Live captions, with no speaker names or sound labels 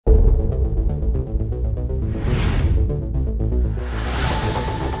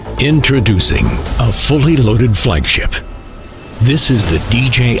Introducing a fully loaded flagship. This is the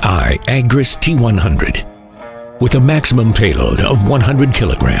DJI AGRAS T100. With a maximum payload of 100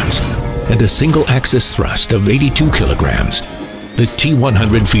 kilograms and a single-axis thrust of 82 kilograms, the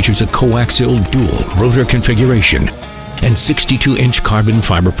T100 features a coaxial dual rotor configuration and 62-inch carbon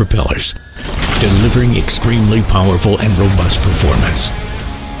fiber propellers, delivering extremely powerful and robust performance.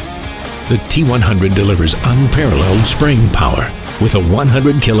 The T100 delivers unparalleled spraying power with a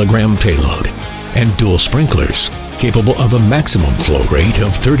 100-kilogram payload and dual sprinklers capable of a maximum flow rate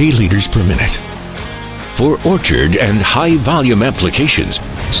of 30 liters per minute. For orchard and high-volume applications,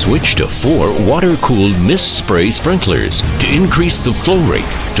 switch to 4 water-cooled mist spray sprinklers to increase the flow rate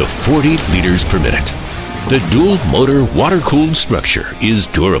to 40 liters per minute. The dual-motor water-cooled structure is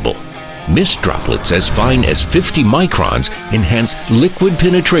durable. Mist droplets as fine as 50 microns enhance liquid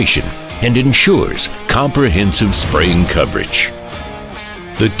penetration and ensures comprehensive spraying coverage.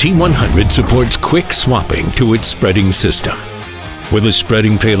 The T100 supports quick swapping to its spreading system. With a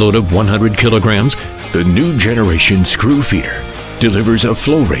spreading payload of 100 kilograms, the new generation screw feeder delivers a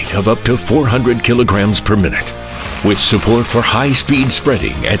flow rate of up to 400 kilograms per minute. With support for high-speed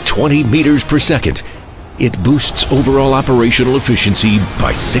spreading at 20 meters per second, it boosts overall operational efficiency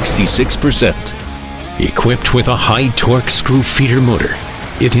by 66%. Equipped with a high-torque screw feeder motor,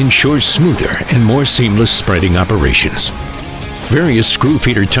 it ensures smoother and more seamless spreading operations. Various screw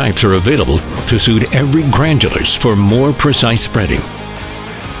feeder types are available to suit every granulars for more precise spreading.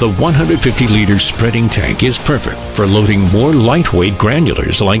 The 150-liter spreading tank is perfect for loading more lightweight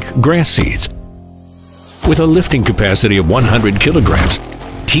granulars like grass seeds. With a lifting capacity of 100 kilograms,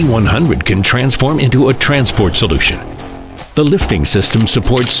 T100 can transform into a transport solution. The lifting system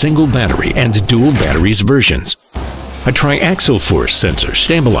supports single battery and dual batteries versions. A triaxial force sensor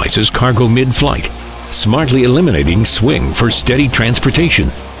stabilizes cargo mid-flight, smartly eliminating swing for steady transportation.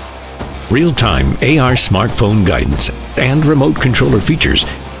 Real-time AR smartphone guidance and remote controller features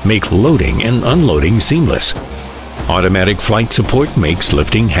make loading and unloading seamless. Automatic flight support makes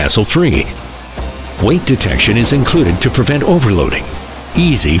lifting hassle-free. Weight detection is included to prevent overloading,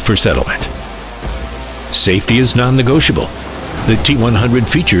 easy for settlement. Safety is non-negotiable. The T100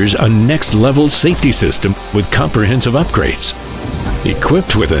 features a next-level safety system with comprehensive upgrades.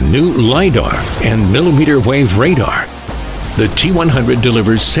 Equipped with a new LiDAR and millimetre wave radar, the T100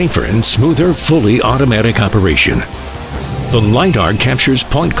 delivers safer and smoother fully automatic operation. The LiDAR captures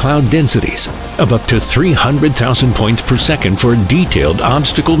point cloud densities of up to 300,000 points per second for detailed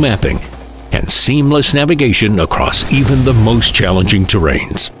obstacle mapping and seamless navigation across even the most challenging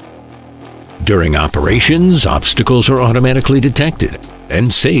terrains. During operations, obstacles are automatically detected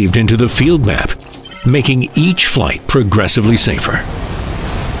and saved into the field map, making each flight progressively safer.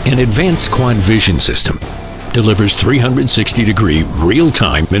 An advanced quad vision system delivers 360-degree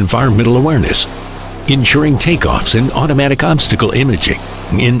real-time environmental awareness, ensuring takeoffs and automatic obstacle imaging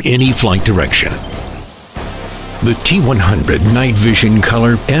in any flight direction. The T100 Night Vision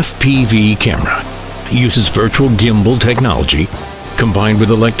Color FPV camera uses virtual gimbal technology combined with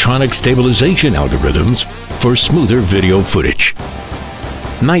electronic stabilization algorithms for smoother video footage.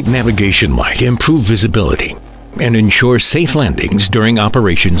 Night navigation light improve visibility and ensure safe landings during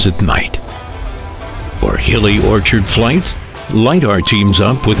operations at night. For hilly orchard flights, LiDAR teams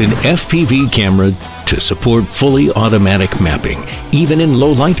up with an FPV camera to support fully automatic mapping, even in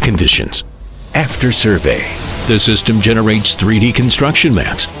low light conditions. After survey, the system generates 3D construction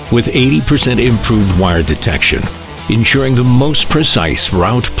maps with 80% improved wire detection, ensuring the most precise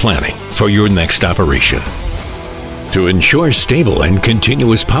route planning for your next operation. To ensure stable and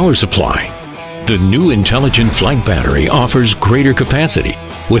continuous power supply, the new intelligent flight battery offers greater capacity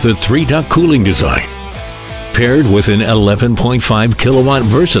with a 3-duct cooling design. Paired with an 11.5 kilowatt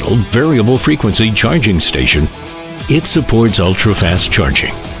versatile variable frequency charging station, it supports ultra-fast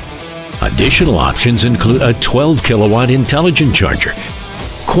charging. Additional options include a 12 kilowatt intelligent charger,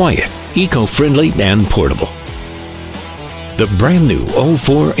 quiet, eco-friendly, and portable. The brand new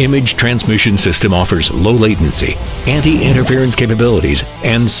O4 image transmission system offers low latency, anti-interference capabilities,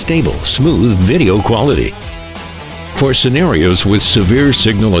 and stable, smooth video quality. For scenarios with severe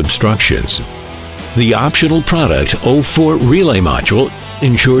signal obstructions, the optional product O4 Relay Module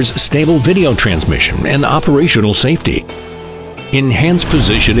ensures stable video transmission and operational safety. Enhanced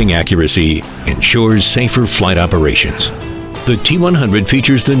positioning accuracy ensures safer flight operations. The T100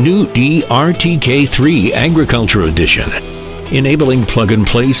 features the new DRTK3 Agriculture Edition, enabling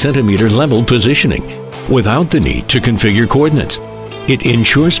plug-and-play centimeter-level positioning without the need to configure coordinates. It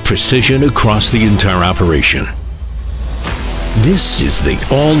ensures precision across the entire operation. This is the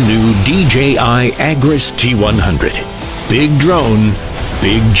all-new DJI AGRAS T100. Big drone,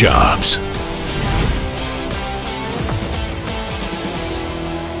 big jobs.